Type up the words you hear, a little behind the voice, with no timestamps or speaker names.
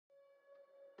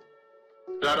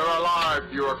Dead or alive,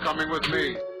 you are coming with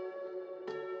me.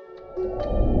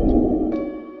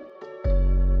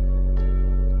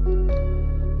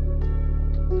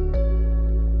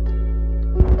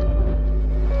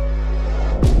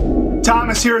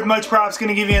 Thomas here with Much Props, going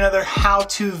to give you another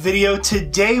how-to video.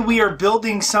 Today we are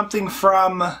building something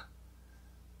from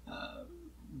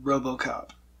Robocop.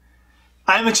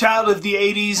 I'm a child of the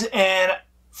 80s, and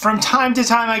from time to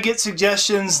time I get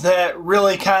suggestions that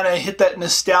really kind of hit that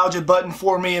nostalgia button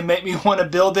for me and make me want to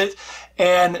build it.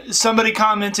 And somebody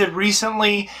commented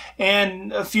recently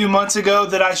and a few months ago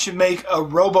that I should make a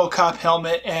Robocop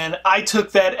helmet, and I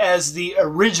took that as the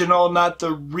original, not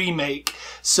the remake.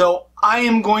 So I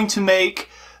am going to make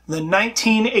the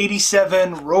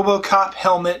 1987 Robocop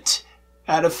helmet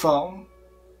out of foam.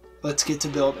 Let's get to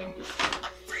building.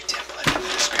 Free template in the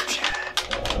description.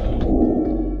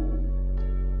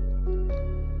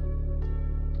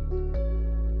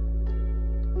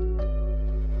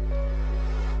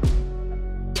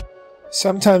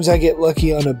 Sometimes I get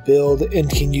lucky on a build and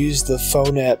can use the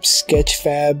phone app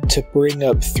Sketchfab to bring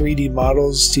up 3D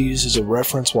models to use as a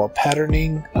reference while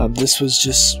patterning. This was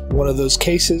just one of those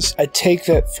cases. I take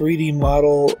that 3D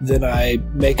model, then I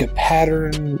make a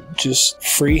pattern, just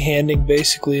freehanding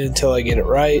basically until I get it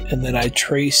right, and then I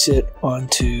trace it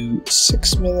onto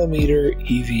 6mm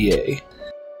EVA.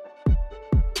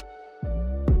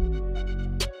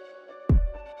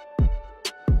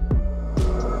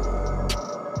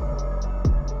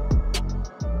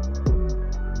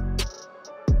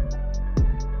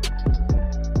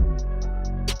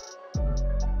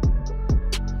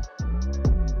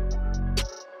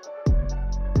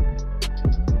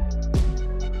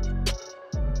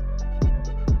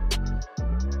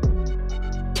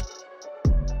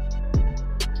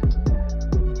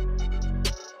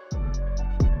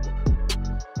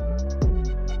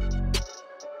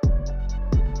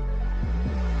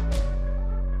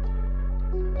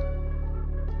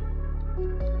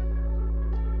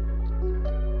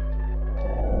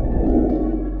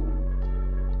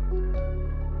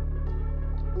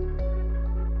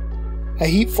 I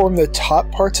heat form the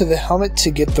top parts of the helmet to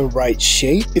get the right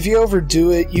shape. If you overdo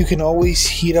it, you can always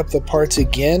heat up the parts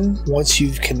again once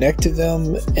you've connected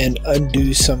them and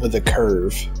undo some of the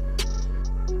curve.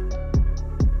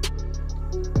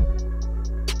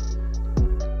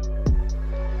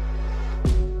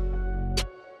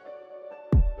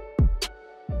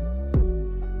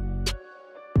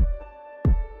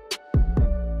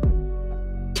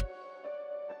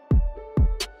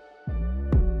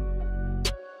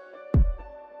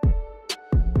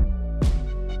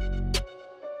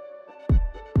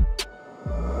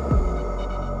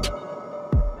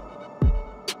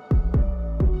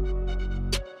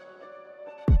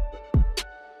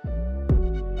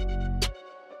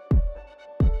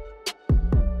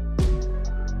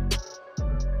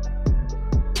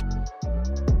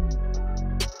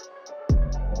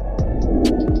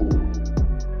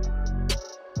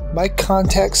 My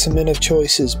contact cement of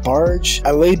choice is barge.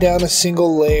 I lay down a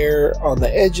single layer on the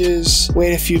edges,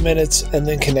 wait a few minutes, and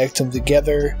then connect them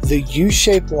together. The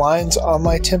U-shaped lines on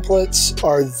my templates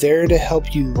are there to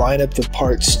help you line up the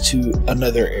parts to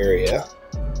another area.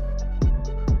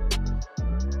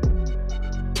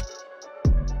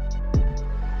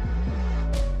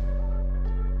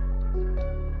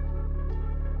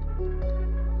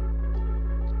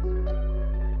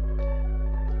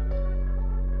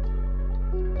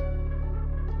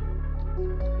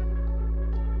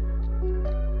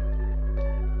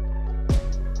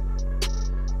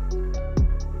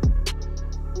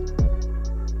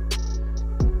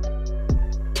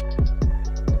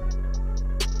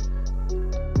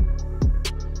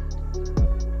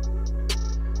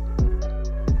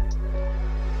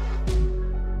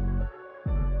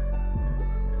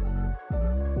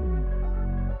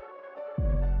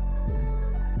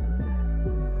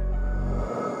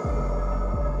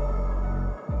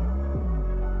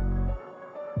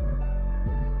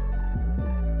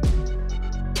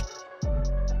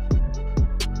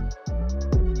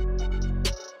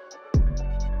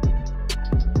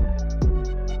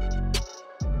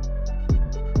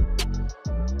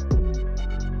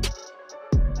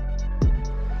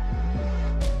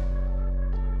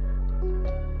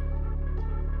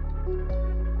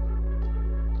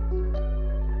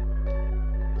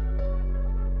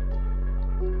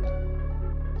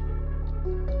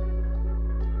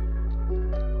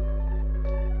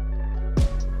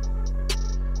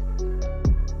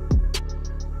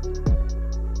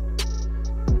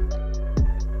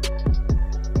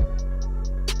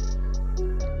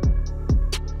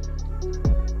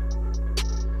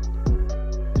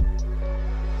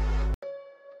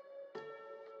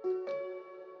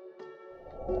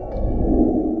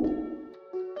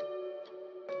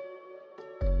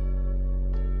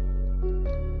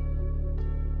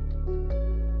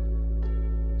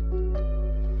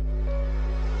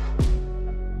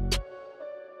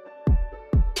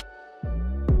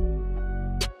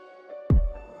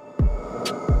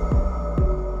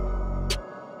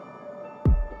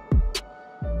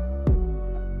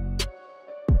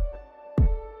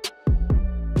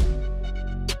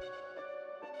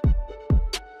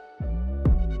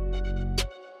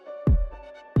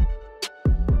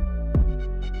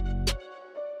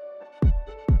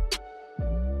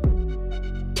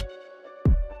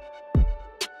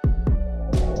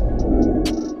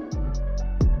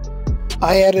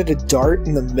 I added a dart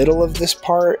in the middle of this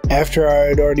part after I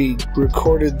had already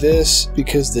recorded this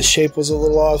because the shape was a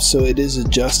little off, so it is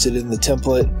adjusted in the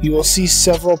template. You will see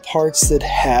several parts that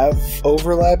have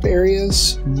overlap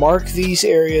areas. Mark these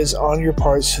areas on your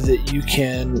parts so that you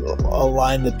can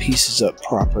align the pieces up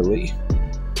properly.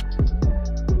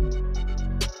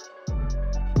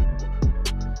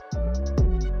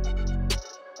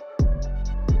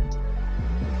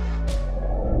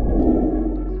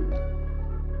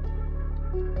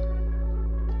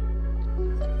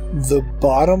 The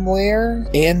bottom layer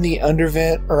and the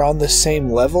undervent are on the same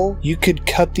level. You could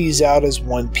cut these out as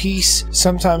one piece.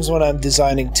 Sometimes when I'm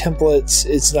designing templates,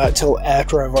 it's not till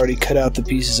after I've already cut out the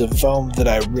pieces of foam that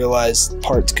I realize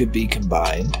parts could be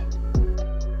combined.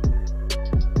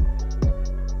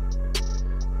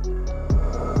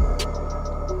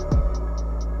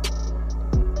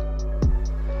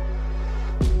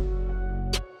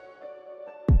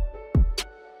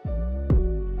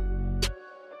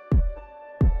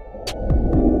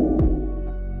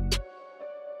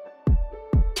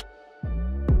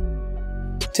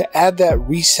 To add that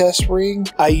recess ring,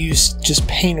 I used just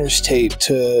painter's tape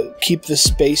to keep the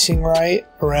spacing right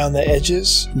around the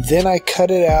edges. Then I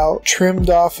cut it out, trimmed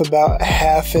off about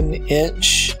 ½ an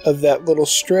inch of that little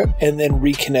strip, and then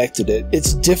reconnected it.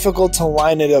 It's difficult to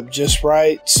line it up just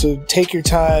right, so take your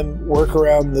time, work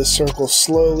around the circle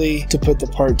slowly to put the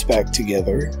parts back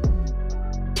together.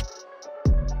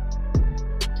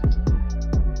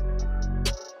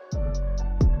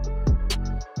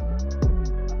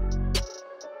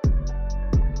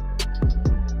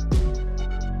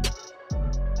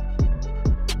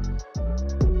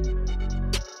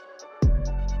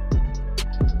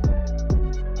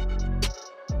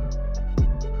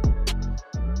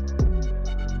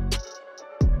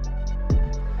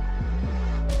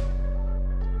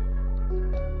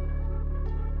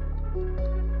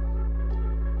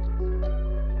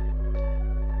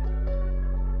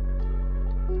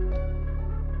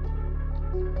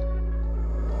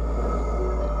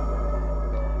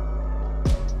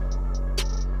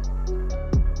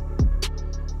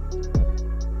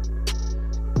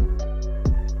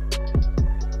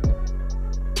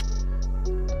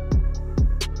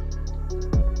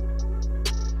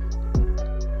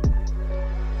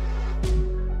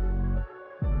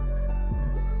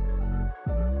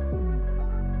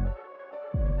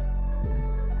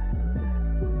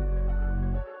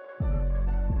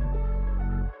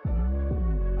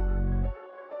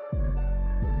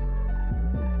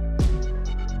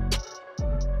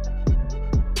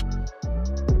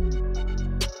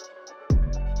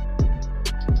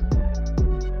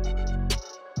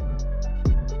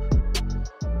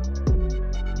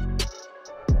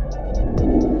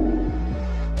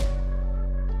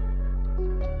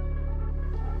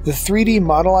 The 3D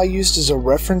model I used as a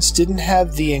reference didn't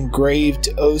have the engraved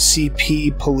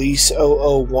OCP Police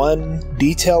 001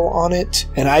 detail on it,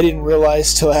 and I didn't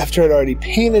realize till after I'd already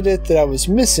painted it that I was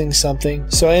missing something,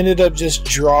 so I ended up just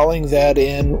drawing that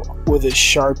in with a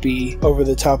Sharpie over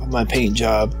the top of my paint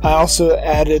job. I also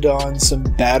added on some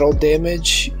battle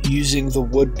damage using the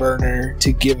wood burner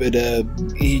to give it a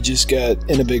 "he just got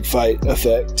in a big fight"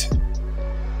 effect.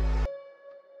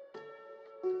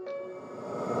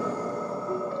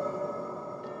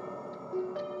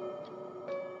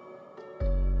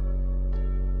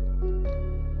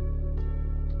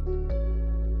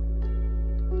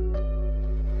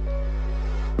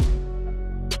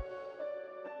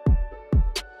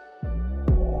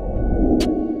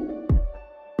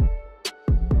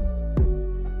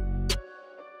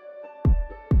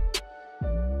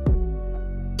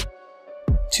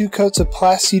 Two coats of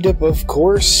Plasti Dip, of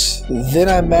course. Then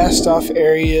I masked off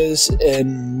areas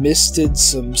and misted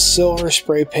some silver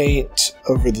spray paint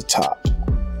over the top.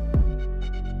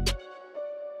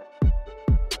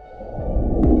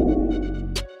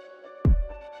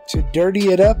 To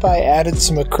dirty it up, I added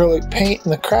some acrylic paint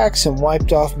in the cracks and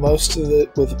wiped off most of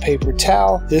it with a paper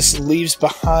towel. This leaves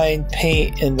behind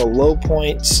paint in the low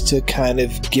points to kind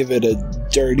of give it a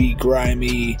dirty,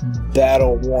 grimy,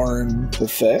 battle-worn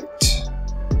effect.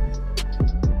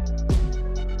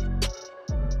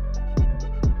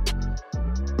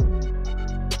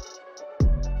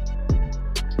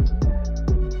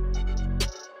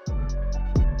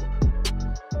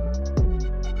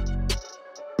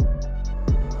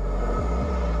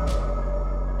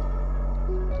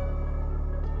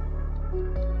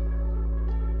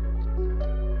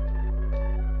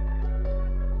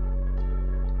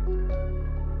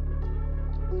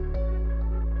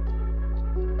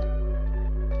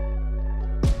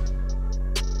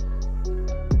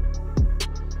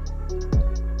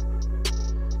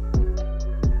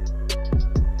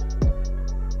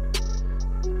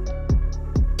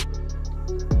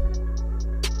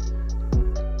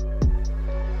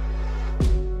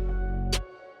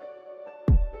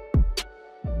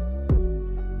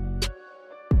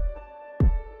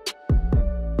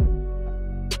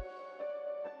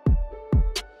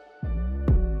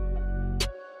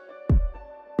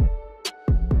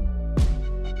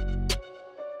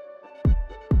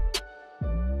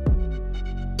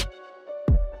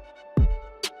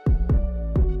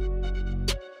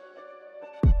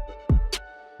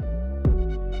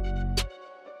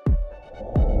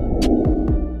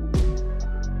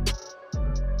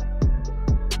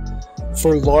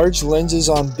 For large lenses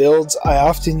on builds, I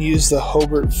often use the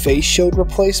Hobart face shield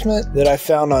replacement that I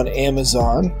found on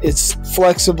Amazon. It's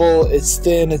flexible, it's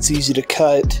thin, it's easy to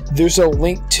cut. There's a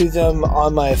link to them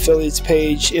on my affiliates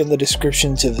page in the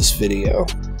description to this video.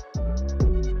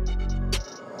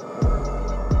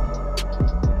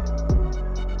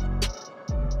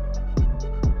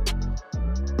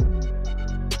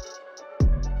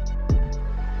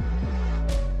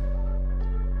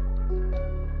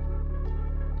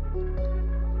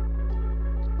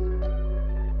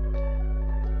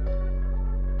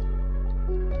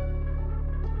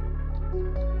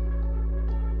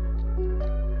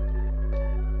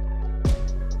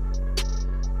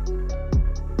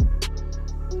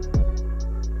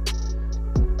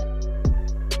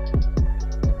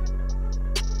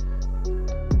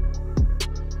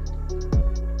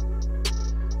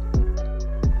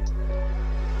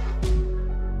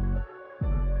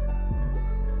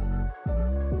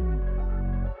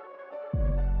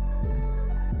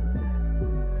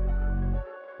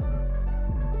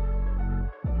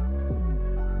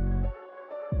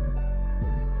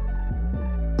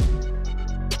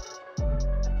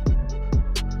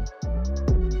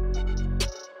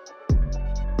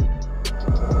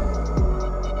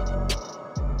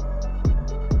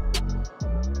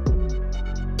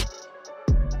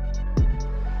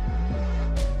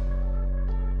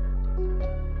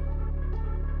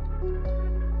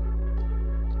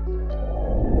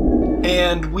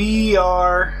 And we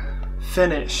are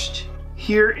finished.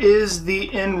 Here is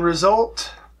the end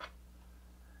result.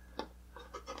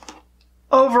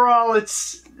 Overall,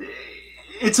 it's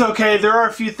okay. There are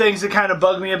a few things that kind of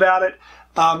bug me about it.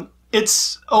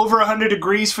 It's over 100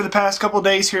 degrees for the past couple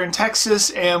days here in Texas,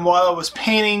 and while I was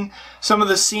painting, some of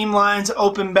the seam lines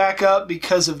opened back up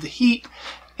because of the heat,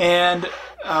 and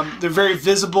they're very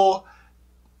visible.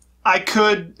 I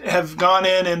could have gone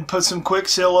in and put some quick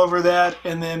seal over that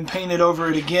and then painted over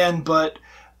it again, but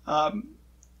I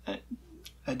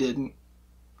didn't.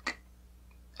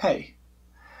 Hey.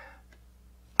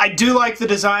 I do like the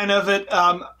design of it.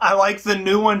 I like the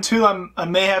new one too. I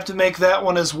may have to make that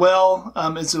one as well.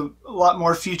 It's a lot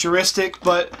more futuristic,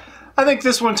 but I think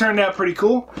this one turned out pretty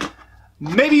cool.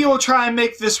 Maybe you'll try and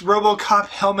make this Robocop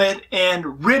helmet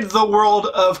and rid the world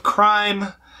of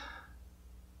crime,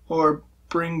 or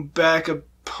bring back a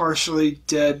partially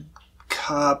dead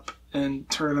cop and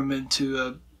turn him into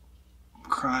a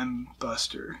crime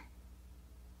buster.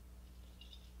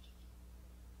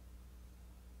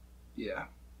 Yeah.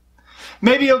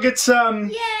 Maybe you'll get some.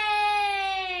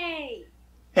 Yay!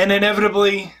 And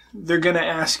inevitably, they're going to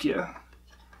ask you,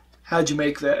 how'd you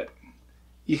make that?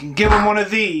 You can give them one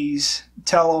of these,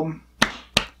 tell them,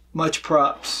 much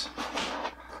props.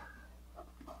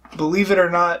 Believe it or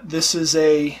not, this is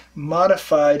a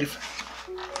modified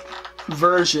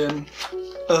version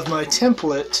of my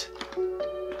template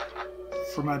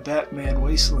for my Batman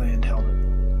Wasteland helmet.